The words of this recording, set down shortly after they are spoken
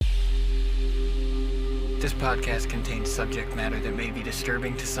This podcast contains subject matter that may be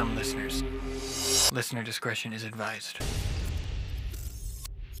disturbing to some listeners. Listener discretion is advised.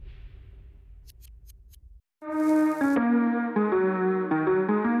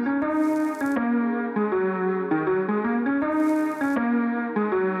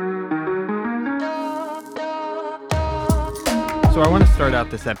 So I want to start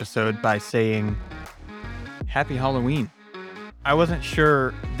out this episode by saying Happy Halloween. I wasn't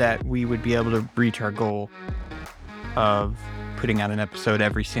sure that we would be able to reach our goal of putting out an episode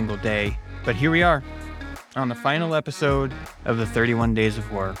every single day, but here we are on the final episode of the 31 Days of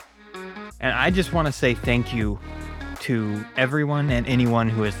Horror. And I just want to say thank you to everyone and anyone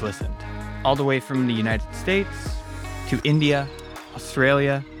who has listened, all the way from the United States to India,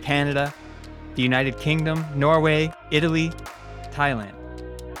 Australia, Canada, the United Kingdom, Norway, Italy, Thailand.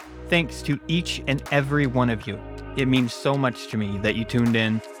 Thanks to each and every one of you. It means so much to me that you tuned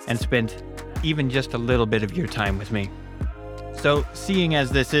in and spent even just a little bit of your time with me. So, seeing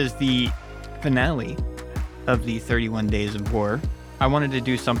as this is the finale of the 31 Days of Horror, I wanted to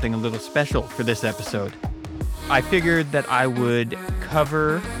do something a little special for this episode. I figured that I would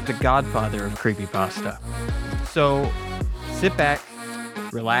cover the godfather of creepypasta. So, sit back,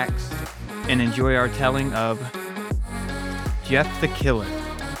 relax, and enjoy our telling of Jeff the Killer,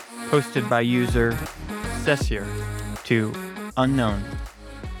 hosted by user Cesar to Unknown.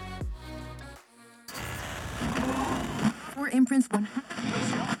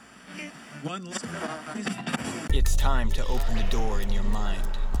 It's time to open the door in your mind.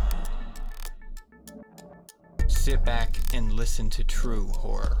 Sit back and listen to true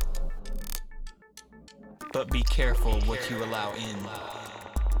horror. But be careful what you allow in.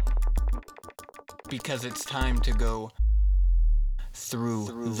 Because it's time to go through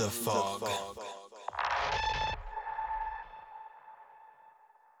the fog.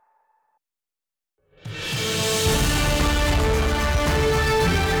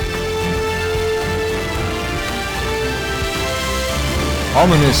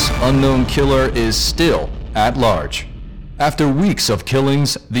 Ominous unknown killer is still at large. After weeks of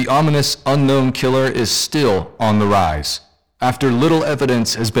killings, the ominous unknown killer is still on the rise. After little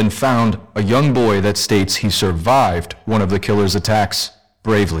evidence has been found, a young boy that states he survived one of the killer's attacks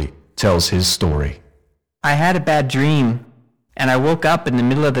bravely tells his story. I had a bad dream, and I woke up in the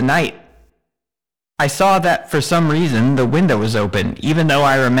middle of the night. I saw that for some reason the window was open, even though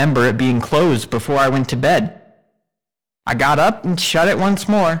I remember it being closed before I went to bed. I got up and shut it once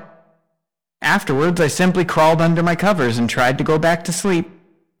more. Afterwards, I simply crawled under my covers and tried to go back to sleep.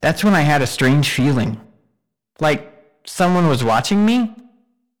 That's when I had a strange feeling. Like someone was watching me?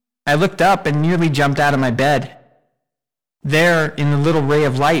 I looked up and nearly jumped out of my bed. There, in the little ray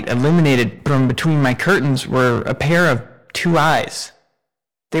of light illuminated from between my curtains, were a pair of two eyes.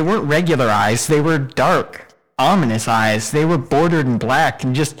 They weren't regular eyes, they were dark, ominous eyes. They were bordered in black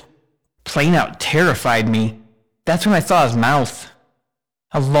and just plain out terrified me. That's when I saw his mouth.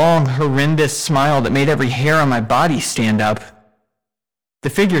 A long, horrendous smile that made every hair on my body stand up.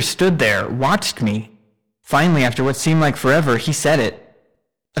 The figure stood there, watched me. Finally, after what seemed like forever, he said it.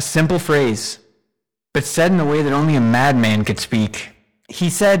 A simple phrase, but said in a way that only a madman could speak.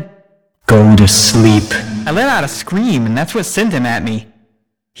 He said, "Go to sleep." I let out a scream, and that's what sent him at me.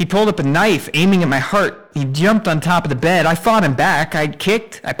 He pulled up a knife, aiming at my heart. He jumped on top of the bed. I fought him back. I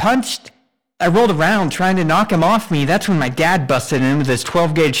kicked. I punched. I rolled around trying to knock him off me. That's when my dad busted in with his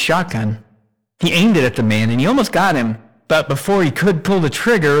 12-gauge shotgun. He aimed it at the man, and he almost got him. But before he could pull the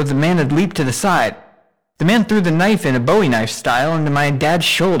trigger, the man had leaped to the side. The man threw the knife in a Bowie knife style into my dad's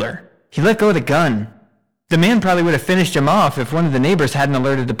shoulder. He let go of the gun. The man probably would have finished him off if one of the neighbors hadn't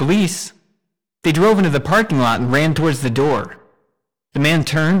alerted the police. They drove into the parking lot and ran towards the door. The man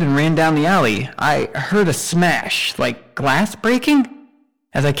turned and ran down the alley. I heard a smash, like glass breaking.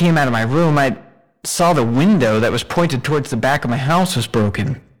 As I came out of my room, I saw the window that was pointed towards the back of my house was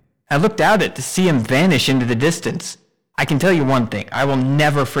broken. I looked out it to see him vanish into the distance. I can tell you one thing, I will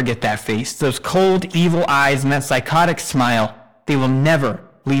never forget that face. Those cold, evil eyes and that psychotic smile, they will never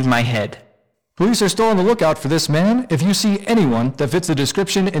leave my head. Police are still on the lookout for this man. If you see anyone that fits the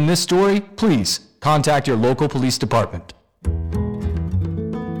description in this story, please contact your local police department.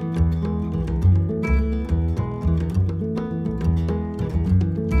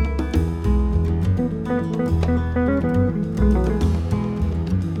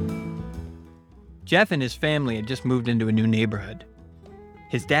 Jeff and his family had just moved into a new neighborhood.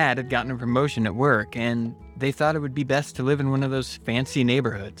 His dad had gotten a promotion at work, and they thought it would be best to live in one of those fancy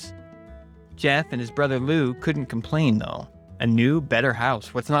neighborhoods. Jeff and his brother Lou couldn't complain, though. A new, better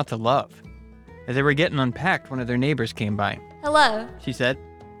house, what's not to love? As they were getting unpacked, one of their neighbors came by. Hello. She said,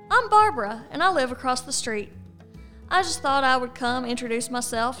 I'm Barbara, and I live across the street. I just thought I would come introduce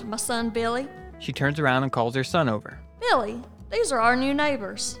myself and my son Billy. She turns around and calls her son over. Billy, these are our new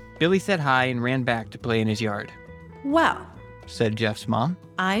neighbors. Billy said hi and ran back to play in his yard, Well, said Jeff's mom.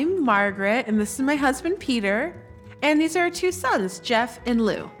 I'm Margaret, and this is my husband, Peter. And these are our two sons, Jeff and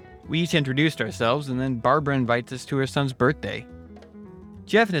Lou. We each introduced ourselves, and then Barbara invites us to her son's birthday.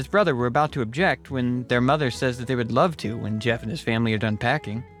 Jeff and his brother were about to object when their mother says that they would love to when Jeff and his family are done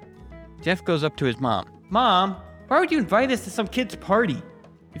packing. Jeff goes up to his mom. Mom, why would you invite us to some kid's party?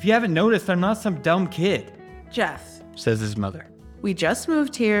 If you haven't noticed, I'm not some dumb kid, Jeff, says his mother. we just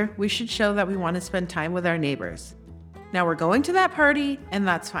moved here. We should show that we want to spend time with our neighbors. Now we're going to that party, and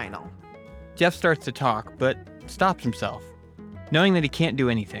that's final. Jeff starts to talk, but stops himself, knowing that he can't do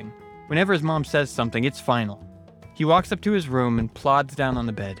anything. Whenever his mom says something, it's final. He walks up to his room and plods down on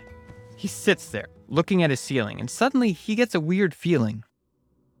the bed. He sits there, looking at his ceiling, and suddenly he gets a weird feeling.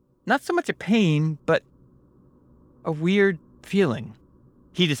 Not so much a pain, but a weird feeling.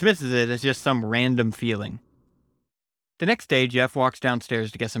 He dismisses it as just some random feeling. The next day, Jeff walks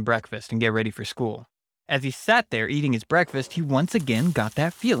downstairs to get some breakfast and get ready for school. As he sat there eating his breakfast, he once again got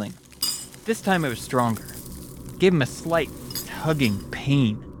that feeling. This time it was stronger. It gave him a slight, tugging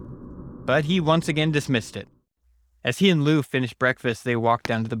pain. But he once again dismissed it. As he and Lou finished breakfast, they walked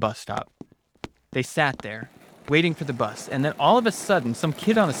down to the bus stop. They sat there, waiting for the bus, and then all of a sudden, some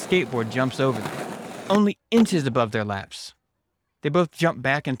kid on a skateboard jumps over them, only inches above their laps. They both jump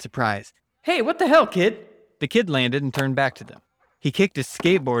back in surprise. Hey, what the hell, kid? The kid landed and turned back to them. He kicked his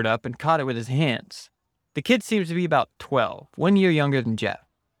skateboard up and caught it with his hands. The kid seems to be about 12, 1 year younger than Jeff.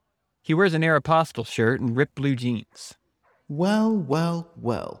 He wears an Aeropostale shirt and ripped blue jeans. Well, well,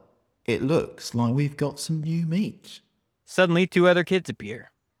 well. It looks like we've got some new meat. Suddenly, 2 other kids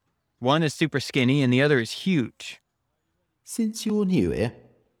appear. One is super skinny and the other is huge. Since you're new here,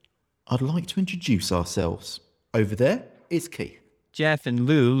 I'd like to introduce ourselves. Over there is Keith. Jeff and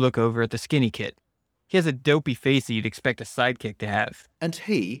Lou look over at the skinny kid. He has a dopey face that you'd expect a sidekick to have. And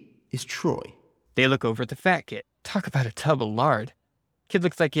he is Troy. They look over at the fat kid. Talk about a tub of lard. Kid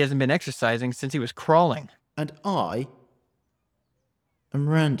looks like he hasn't been exercising since he was crawling, And I am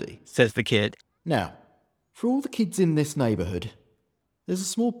Randy. says the kid. Now, for all the kids in this neighbourhood, there's a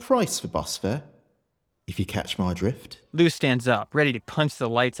small price for bus fare, if you catch my drift. Lou stands up, ready to punch the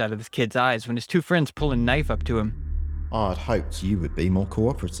lights out of his kid's eyes when his 2 friends pull a knife up to him. I'd hoped you would be more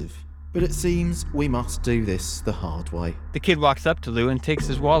cooperative, but it seems we must do this the hard way. The kid walks up to Lou and takes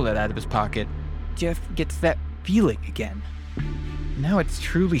his wallet out of his pocket. Jeff gets that feeling again. Now it's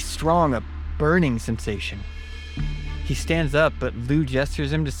truly strong, a burning sensation. He stands up, but Lou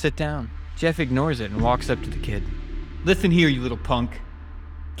gestures him to sit down. Jeff ignores it and walks up to the kid. Listen here, you little punk.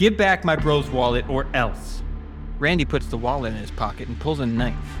 Give back my bro's wallet or else. Randy puts the wallet in his pocket and pulls a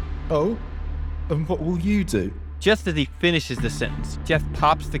knife. Oh? And what will you do? Just as he finishes the sentence, Jeff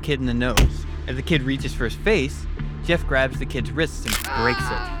pops the kid in the nose. As the kid reaches for his face, Jeff grabs the kid's wrists and breaks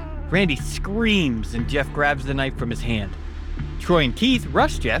it. Randy screams and Jeff grabs the knife from his hand. Troy and Keith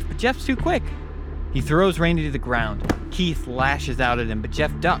rush Jeff, but Jeff's too quick. He throws Randy to the ground. Keith lashes out at him, but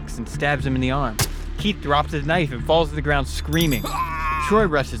Jeff ducks and stabs him in the arm. Keith drops his knife and falls to the ground screaming. Troy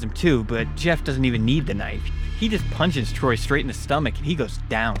rushes him too, but Jeff doesn't even need the knife. He just punches Troy straight in the stomach and he goes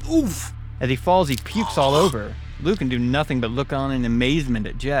down. Oof! As he falls, he pukes all over. Lou can do nothing but look on in amazement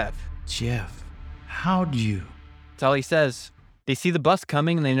at Jeff. Jeff, how'd you? That's all he says. They see the bus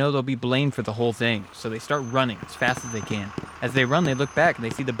coming and they know they'll be blamed for the whole thing, so they start running as fast as they can. As they run, they look back and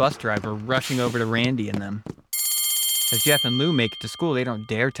they see the bus driver rushing over to Randy and them. As Jeff and Lou make it to school, they don't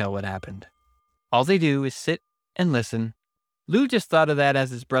dare tell what happened. All they do is sit and listen. Lou just thought of that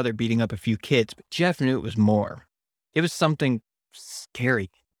as his brother beating up a few kids, but Jeff knew it was more. It was something scary.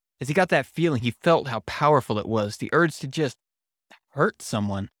 As he got that feeling, he felt how powerful it was, the urge to just hurt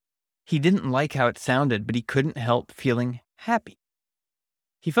someone. He didn't like how it sounded, but he couldn't help feeling happy.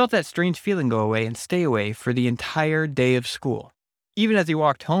 He felt that strange feeling go away and stay away for the entire day of school. Even as he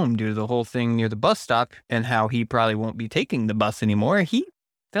walked home due to the whole thing near the bus stop and how he probably won't be taking the bus anymore, he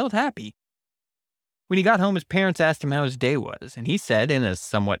felt happy. When he got home, his parents asked him how his day was, and he said in a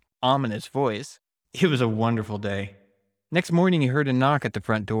somewhat ominous voice, "It was a wonderful day." Next morning, he heard a knock at the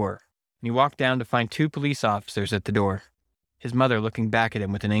front door, and he walked down to find 2 police officers at the door, his mother looking back at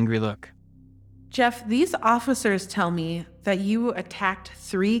him with an angry look. Jeff, these officers tell me that you attacked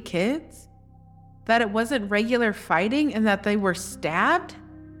 3 kids? That it wasn't regular fighting and that they were stabbed?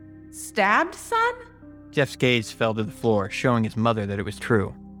 Stabbed, son? Jeff's gaze fell to the floor, showing his mother that it was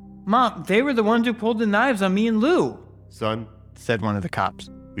true. "Mom, they were the ones who pulled the knives on me and Lou," Son, said one of the cops.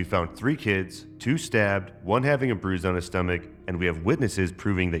 we found 3 kids, 2 stabbed, 1 having a bruise on his stomach, and we have witnesses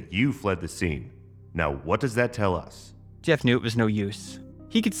proving that you fled the scene. Now, what does that tell us? Jeff knew it was no use.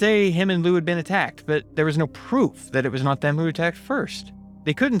 He could say him and Lou had been attacked, but there was no proof that it was not them who attacked first.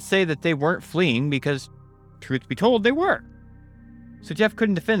 They couldn't say that they weren't fleeing because, truth be told, they were. So Jeff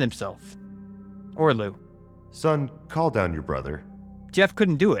couldn't defend himself. Or Lou. Son, call down your brother. Jeff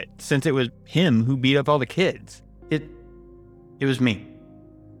couldn't do it, since it was him who beat up all the kids. It was me.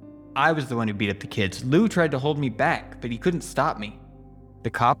 I was the one who beat up the kids. Lou tried to hold me back, but he couldn't stop me.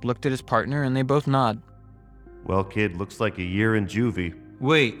 The cop looked at his partner and they both nod. Well, kid, looks like a year in juvie.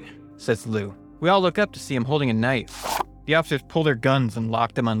 Wait. Says Lou. We all look up to see him holding a knife. The officers pull their guns and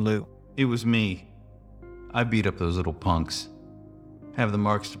lock them on Lou. It was me. I beat up those little punks. Have the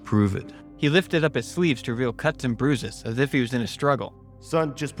marks to prove it. He lifted up his sleeves to reveal cuts and bruises, as if he was in a struggle.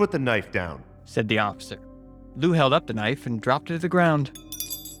 Son, just put the knife down, said the officer. Lou held up the knife and dropped it to the ground.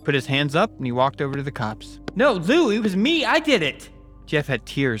 Put his hands up and he walked over to the cops. No, Lou, it was me. I did it. Jeff had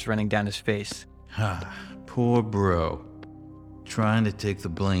tears running down his face. Poor bro. Trying to take the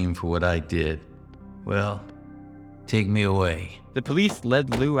blame for what I did. Well, take me away. The police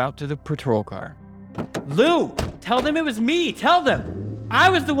led Lou out to the patrol car. Lou, tell them it was me. Tell them. I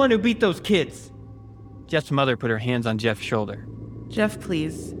was the one who beat those kids. Jeff's mother put her hands on Jeff's shoulder. Jeff,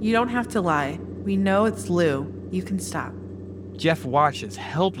 please. You don't have to lie. We know it's Lou. You can stop. Jeff watches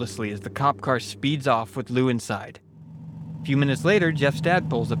helplessly as the cop car speeds off with Lou inside. A few minutes later, Jeff's dad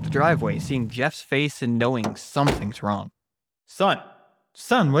pulls up the driveway, seeing Jeff's face and knowing something's wrong.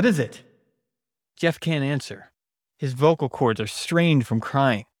 Son, what is it? Jeff can't answer. His vocal cords are strained from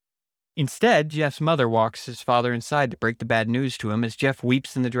crying. Instead, Jeff's mother walks his father inside to break the bad news to him as Jeff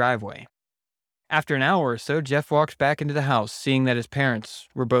weeps in the driveway. After an hour or so, Jeff walks back into the house, seeing that his parents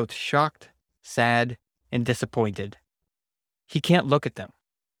were both shocked, sad, and disappointed. He can't look at them.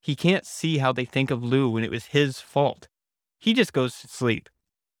 He can't see how they think of Lou when it was his fault. He just goes to sleep,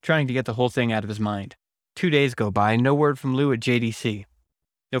 trying to get the whole thing out of his mind. 2 days go by, no word from Lou at JDC.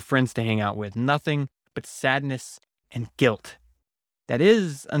 No friends to hang out with, nothing but sadness and guilt. That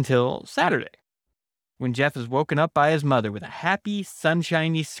is until Saturday, when Jeff is woken up by his mother with a happy,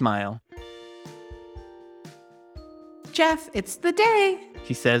 sunshiny smile. Jeff, it's the day.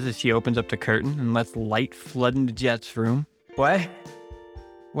 She says as she opens up the curtain and lets light flood into Jeff's room. What?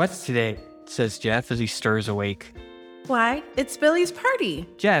 What's today? Says Jeff as he stirs awake. Why? It's Billy's party.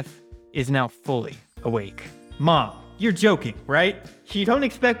 Jeff is now fully awake. Mom, you're joking, right? You don't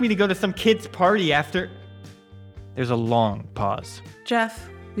expect me to go to some kid's party after... There's a long pause. Jeff,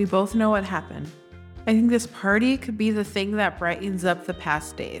 we both know what happened. I think this party could be the thing that brightens up the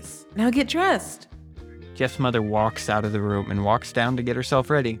past days. Now get dressed. Jeff's mother walks out of the room and walks down to get herself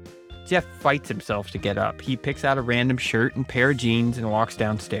ready. Jeff fights himself to get up. He picks out a random shirt and pair of jeans and walks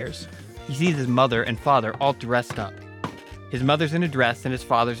downstairs. He sees his mother and father all dressed up. His mother's in a dress and his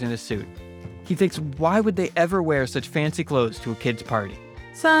father's in a suit. He thinks, why would they ever wear such fancy clothes to a kid's party?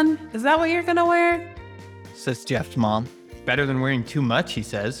 Son, is that what you're gonna wear? Says Jeff's mom. Better than wearing too much, he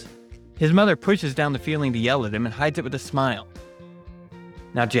says. His mother pushes down the feeling to yell at him and hides it with a smile.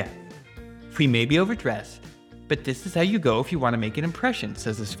 Now, Jeff, we may be overdressed, but this is how you go if you want to make an impression,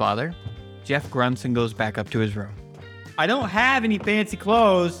 says his father. Jeff grunts and goes back up to his room. I don't have any fancy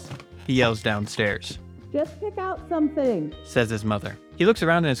clothes, he yells downstairs. Just pick out something, says his mother. He looks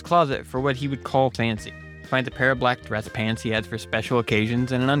around in his closet for what he would call fancy. Finds a pair of black dress pants he adds for special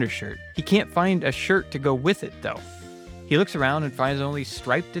occasions and an undershirt. He can't find a shirt to go with it, though. He looks around and finds only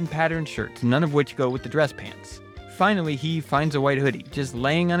striped and patterned shirts, none of which go with the dress pants. Finally, he finds a white hoodie, just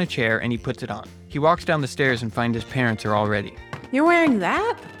laying on a chair, and he puts it on. He walks down the stairs and finds his parents are all ready. You're wearing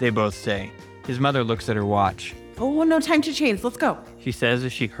that? They both say. His mother looks at her watch. Oh, no time to change. Let's go. She says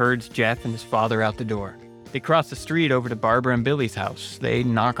as she herds Jeff and his father out the door. They cross the street over to Barbara and Billy's house. They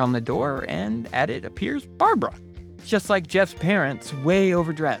knock on the door, and at it appears Barbara. Just like Jeff's parents, way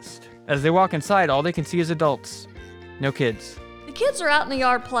overdressed. As they walk inside, all they can see is adults. No kids. The kids are out in the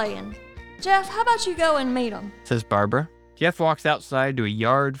yard playing. Jeff, how about you go and meet them? Says Barbara. Jeff walks outside to a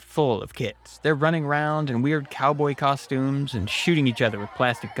yard full of kids. They're running around in weird cowboy costumes and shooting each other with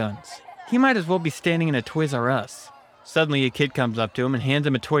plastic guns. He might as well be standing in a Toys R Us. Suddenly, a kid comes up to him and hands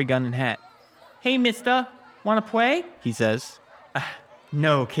him a toy gun and hat. Hey, mister, wanna play? He says.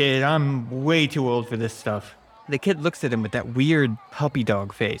 No, kid, I'm way too old for this stuff. The kid looks at him with that weird puppy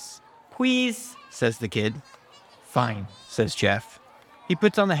dog face. Please, says the kid. Fine, says Jeff. He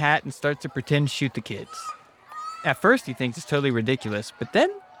puts on the hat and starts to pretend to shoot the kids. At first, he thinks it's totally ridiculous, but then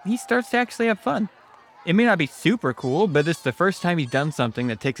he starts to actually have fun. It may not be super cool, but it's the first time he's done something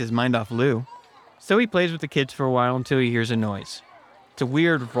that takes his mind off Lou. So he plays with the kids for a while until he hears a noise. It's a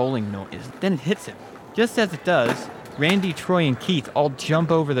weird rolling noise. Then it hits him. Just as it does, Randy, Troy, and Keith all jump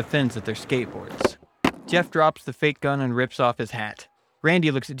over the fence at their skateboards. Jeff drops the fake gun and rips off his hat.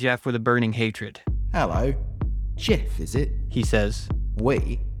 Randy looks at Jeff with a burning hatred. Hello. Jeff, is it? He says.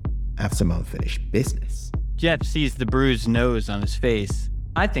 We have some unfinished business. Jeff sees the bruised nose on his face.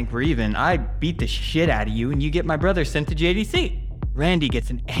 I think we're even. I beat the shit out of you and you get my brother sent to JDC. Randy gets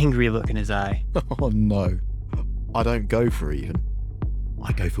an angry look in his eye. Oh no. I don't go for even.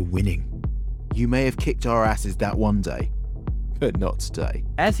 I go for winning. You may have kicked our asses that one day, but not today.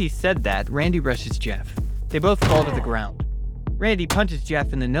 As he said that, Randy rushes Jeff. They both fall to the ground. Randy punches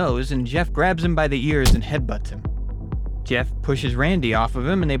Jeff in the nose and Jeff grabs him by the ears and headbutts him. Jeff pushes Randy off of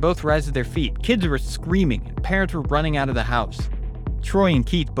him and they both rise to their feet. Kids were screaming and parents were running out of the house. Troy and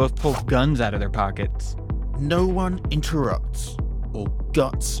Keith both pull guns out of their pockets. No one interrupts, or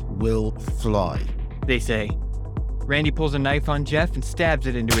guts will fly, they say. Randy pulls a knife on Jeff and stabs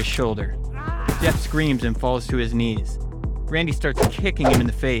it into his shoulder. Jeff screams and falls to his knees. Randy starts kicking him in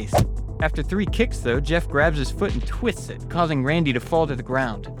the face. After 3 kicks, though, Jeff grabs his foot and twists it, causing Randy to fall to the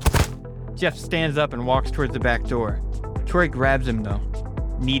ground. Jeff stands up and walks towards the back door. Troy grabs him, though.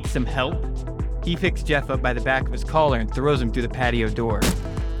 Need some help? He picks Jeff up by the back of his collar and throws him through the patio door.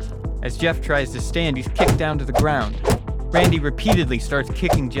 As Jeff tries to stand, he's kicked down to the ground. Randy repeatedly starts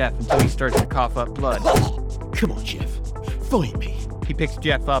kicking Jeff until he starts to cough up blood. Come on, Jeff. Fight me. He picks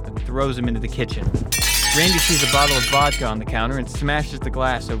Jeff up and throws him into the kitchen. Randy sees a bottle of vodka on the counter and smashes the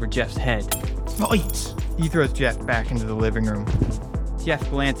glass over Jeff's head. Fight! He throws Jeff back into the living room. Jeff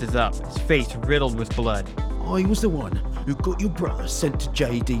glances up, his face riddled with blood. I was the one who got your brother sent to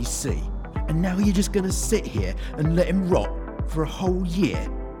JDC, and now you're just gonna sit here and let him rot for a whole year?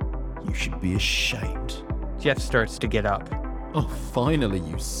 You should be ashamed. Jeff starts to get up. Oh, finally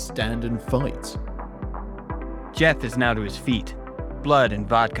you stand and fight. Jeff is now to his feet, blood and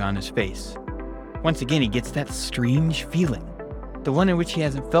vodka on his face. Once again, he gets that strange feeling, the one in which he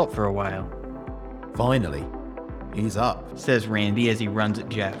hasn't felt for a while. Finally, he's up, says Randy as he runs at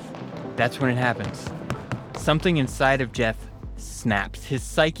Jeff. That's when it happens. Something inside of Jeff snaps. His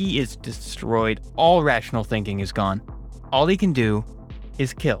psyche is destroyed. All rational thinking is gone. All he can do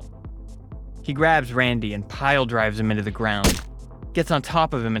is kill. He grabs Randy and pile drives him into the ground, gets on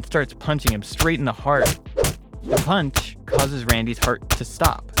top of him and starts punching him straight in the heart. The punch causes Randy's heart to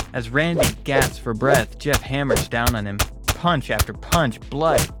stop. As Randy gasps for breath, Jeff hammers down on him. Punch after punch,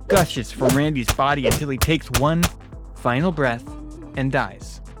 blood gushes from Randy's body until he takes one final breath and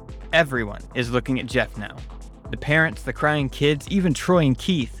dies. Everyone is looking at Jeff now. The parents, the crying kids, even Troy and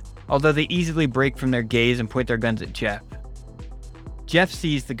Keith, although they easily break from their gaze and point their guns at Jeff. Jeff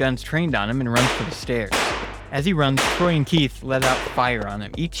sees the guns trained on him and runs for the stairs. As he runs, Troy and Keith let out fire on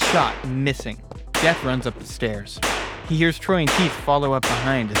him, each shot missing. Jeff runs up the stairs. He hears Troy and Keith follow up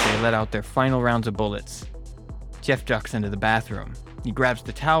behind as they let out their final rounds of bullets. Jeff ducks into the bathroom. He grabs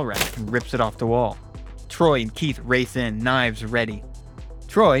the towel rack and rips it off the wall. Troy and Keith race in, knives ready.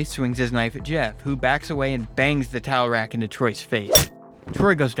 Troy swings his knife at Jeff, who backs away and bangs the towel rack into Troy's face.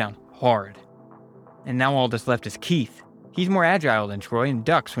 Troy goes down hard. And now all that's left is Keith. He's more agile than Troy and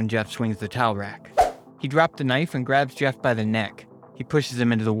ducks when Jeff swings the towel rack. He dropped the knife and grabs Jeff by the neck. He pushes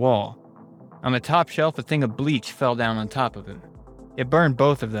him into the wall. On the top shelf, a thing of bleach fell down on top of him. It burned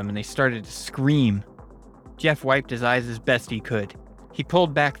both of them and they started to scream. Jeff wiped his eyes as best he could. He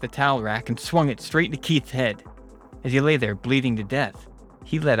pulled back the towel rack and swung it straight into Keith's head. As he lay there bleeding to death,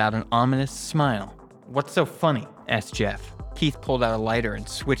 he let out an ominous smile. "What's so funny?" asked Jeff. Keith pulled out a lighter and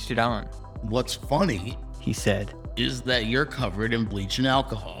switched it on. "What's funny," he said, "is that you're covered in bleach and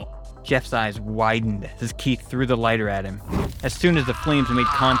alcohol." Jeff's eyes widened as Keith threw the lighter at him. As soon as the flames made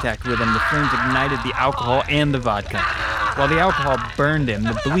contact with him, the flames ignited the alcohol and the vodka. While the alcohol burned him,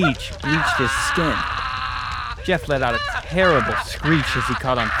 the bleach bleached his skin. Jeff let out a terrible screech as he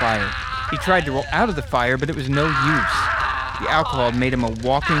caught on fire. He tried to roll out of the fire, but it was no use. The alcohol made him a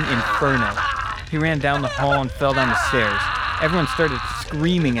walking inferno. He ran down the hall and fell down the stairs. Everyone started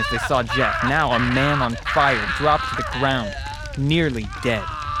screaming as they saw Jeff, now a man on fire, drop to the ground, nearly dead.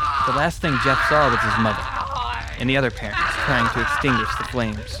 The last thing Jeff saw was his mother and the other parents trying to extinguish the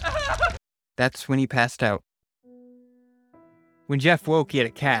flames. That's when he passed out. When Jeff woke, he had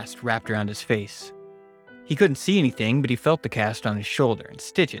a cast wrapped around his face. He couldn't see anything, but he felt the cast on his shoulder and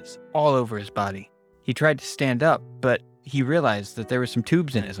stitches all over his body. He tried to stand up, but he realized that there were some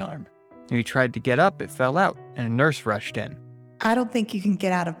tubes in his arm. When he tried to get up, it fell out, and a nurse rushed in. "I don't think you can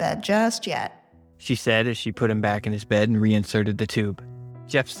get out of bed just yet," she said as she put him back in his bed and reinserted the tube.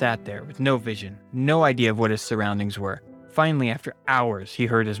 Jeff sat there with no vision, no idea of what his surroundings were. Finally, after hours, he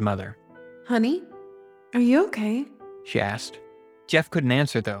heard his mother. "Honey, are you okay?" she asked. Jeff couldn't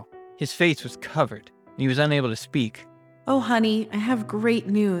answer, though. His face was covered, and he was unable to speak. Oh, honey, I have great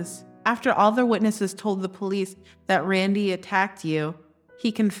news. After all the witnesses told the police that Randy attacked you,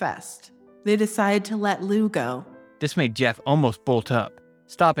 he confessed. They decided to let Lou go. This made Jeff almost bolt up,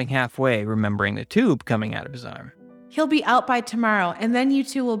 stopping halfway, remembering the tube coming out of his arm. He'll be out by tomorrow, and then you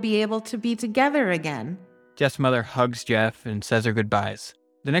two will be able to be together again. Jeff's mother hugs Jeff and says her goodbyes.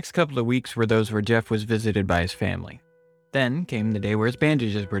 The next couple of weeks were those where Jeff was visited by his family. Then came the day where his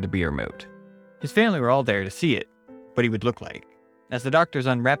bandages were to be removed. His family were all there to see it, what he would look like. As the doctors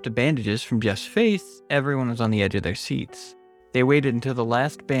unwrapped the bandages from Jeff's face, everyone was on the edge of their seats. They waited until the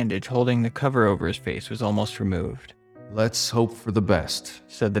last bandage holding the cover over his face was almost removed. Let's hope for the best,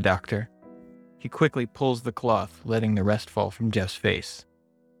 said the doctor. He quickly pulls the cloth, letting the rest fall from Jeff's face.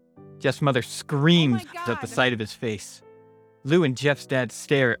 Jeff's mother screams at the sight of his face. Lou and Jeff's dad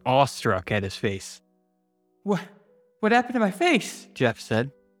stare awestruck at his face. What happened to my face? Jeff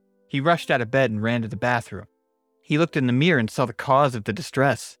said. He rushed out of bed and ran to the bathroom. He looked in the mirror and saw the cause of the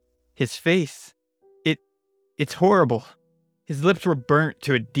distress. His face. It's horrible. His lips were burnt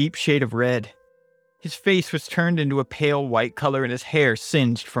to a deep shade of red. His face was turned into a pale white color and his hair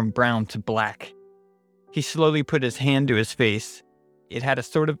singed from brown to black. He slowly put his hand to his face. It had a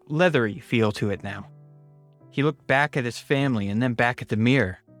sort of leathery feel to it now. He looked back at his family and then back at the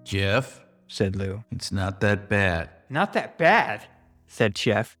mirror. Jeff, said Lou. It's not that bad. Not that bad, said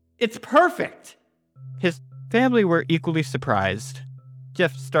Jeff. It's perfect. His family were equally surprised.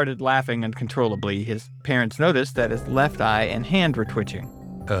 Jeff started laughing uncontrollably. His parents noticed that his left eye and hand were twitching.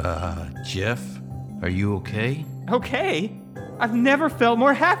 Jeff, are you okay? Okay? I've never felt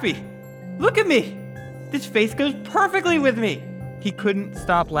more happy. Look at me. This face goes perfectly with me. He couldn't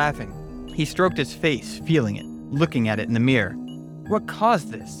stop laughing. He stroked his face, feeling it, looking at it in the mirror. What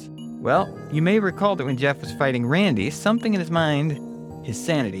caused this? Well, you may recall that when Jeff was fighting Randy, something in his mind, his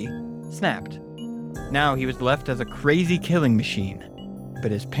sanity, snapped. Now he was left as a crazy killing machine. But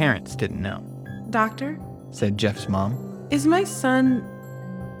his parents didn't know. Doctor, said Jeff's mom. Is my son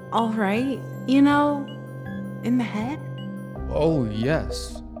all right? You know, in the head? Oh,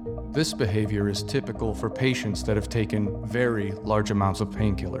 yes. This behavior is typical for patients that have taken very large amounts of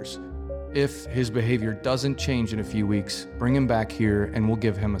painkillers. If his behavior doesn't change in a few weeks, bring him back here and we'll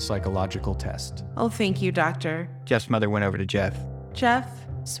give him a psychological test. Oh, thank you, doctor. Jeff's mother went over to Jeff. Jeff,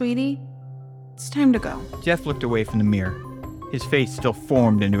 sweetie, it's time to go. Jeff looked away from the mirror. His face still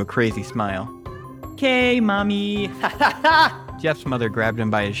formed into a crazy smile. "'Kay, Mommy!" Ha ha ha! Jeff's mother grabbed him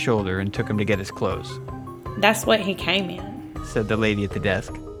by his shoulder and took him to get his clothes. That's what he came in, said the lady at the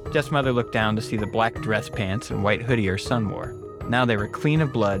desk. Jeff's mother looked down to see the black dress pants and white hoodie her son wore. Now they were clean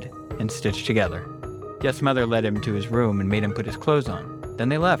of blood and stitched together. Jeff's mother led him to his room and made him put his clothes on. Then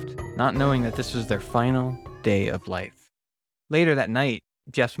they left, not knowing that this was their final day of life. Later that night,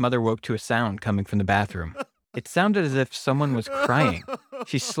 Jeff's mother woke to a sound coming from the bathroom. It sounded as if someone was crying.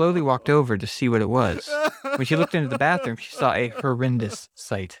 She slowly walked over to see what it was. When she looked into the bathroom, she saw a horrendous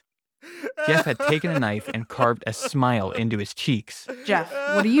sight. Jeff had taken a knife and carved a smile into his cheeks. Jeff,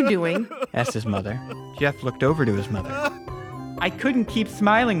 what are you doing? Asked his mother. Jeff looked over to his mother. I couldn't keep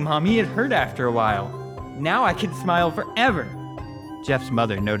smiling, Mommy. It hurt after a while. Now I can smile forever. Jeff's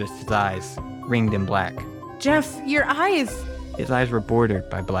mother noticed his eyes, ringed in black. Jeff, your eyes. His eyes were bordered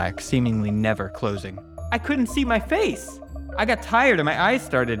by black, seemingly never closing. I couldn't see my face. I got tired and my eyes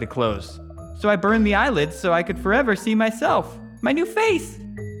started to close. So I burned the eyelids so I could forever see myself. My new face.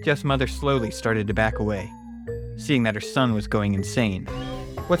 Jeff's mother slowly started to back away, seeing that her son was going insane.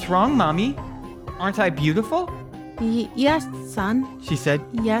 What's wrong, Mommy? Aren't I beautiful? Yes, son. She said.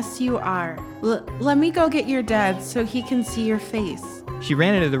 Yes, you are. Let me go get your dad so he can see your face. She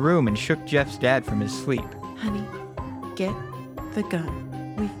ran into the room and shook Jeff's dad from his sleep. Honey, get the gun.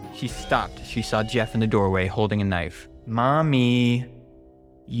 She stopped. She saw Jeff in the doorway holding a knife. Mommy,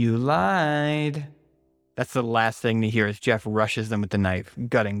 you lied. That's the last thing to hear as Jeff rushes them with the knife,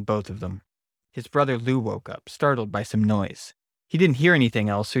 gutting both of them. His brother Lou woke up, startled by some noise. He didn't hear anything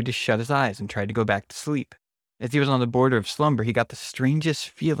else, so he just shut his eyes and tried to go back to sleep. As he was on the border of slumber, he got the strangest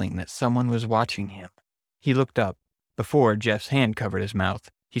feeling that someone was watching him. He looked up. Before, Jeff's hand covered his mouth.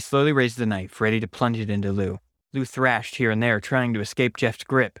 He slowly raised the knife, ready to plunge it into Lou. Lou thrashed here and there, trying to escape Jeff's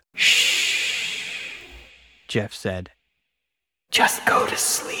grip. Shh, Jeff said. Just go to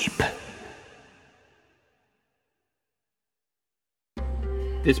sleep.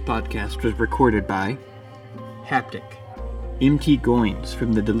 This podcast was recorded by Haptic, M.T. Goins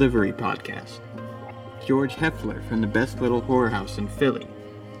from the Delivery Podcast, George Heffler from the Best Little Whorehouse in Philly,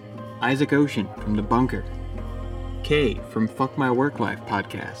 Isaac Ocean from The Bunker, Kay from Fuck My Work Life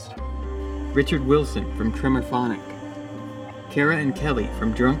Podcast, Richard Wilson from Tremorphonic, Kara and Kelly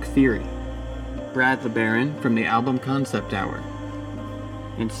from Drunk Theory, Brad LeBaron from the Album Concept Hour,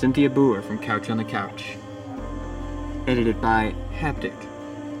 and Cynthia Boer from Couch on the Couch. Edited by Haptic,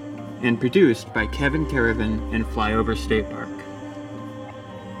 and produced by Kevin Caravan and Flyover State Park.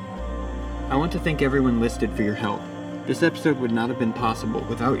 I want to thank everyone listed for your help. This episode would not have been possible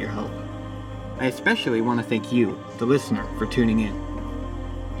without your help. I especially want to thank you, the listener, for tuning in.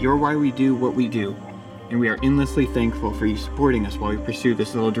 You're why we do what we do, and we are endlessly thankful for you supporting us while we pursue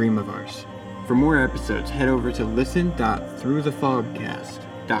this little dream of ours. For more episodes, head over to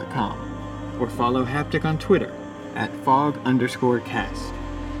listen.throughthefogcast.com or follow Haptic on Twitter at fog_cast.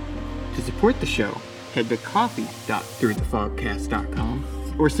 To support the show, head to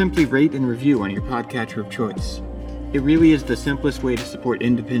coffee.throughthefogcast.com or simply rate and review on your podcatcher of choice. It really is the simplest way to support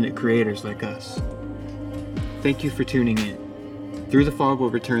independent creators like us. Thank you for tuning in. Through the Fog will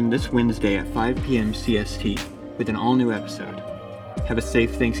return this Wednesday at 5 p.m. CST with an all-new episode. Have a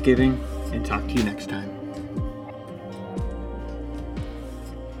safe Thanksgiving, and talk to you next time.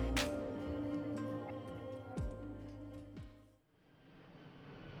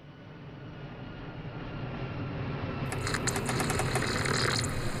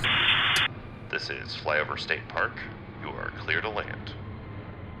 This is Flyover State Park. You are clear to land.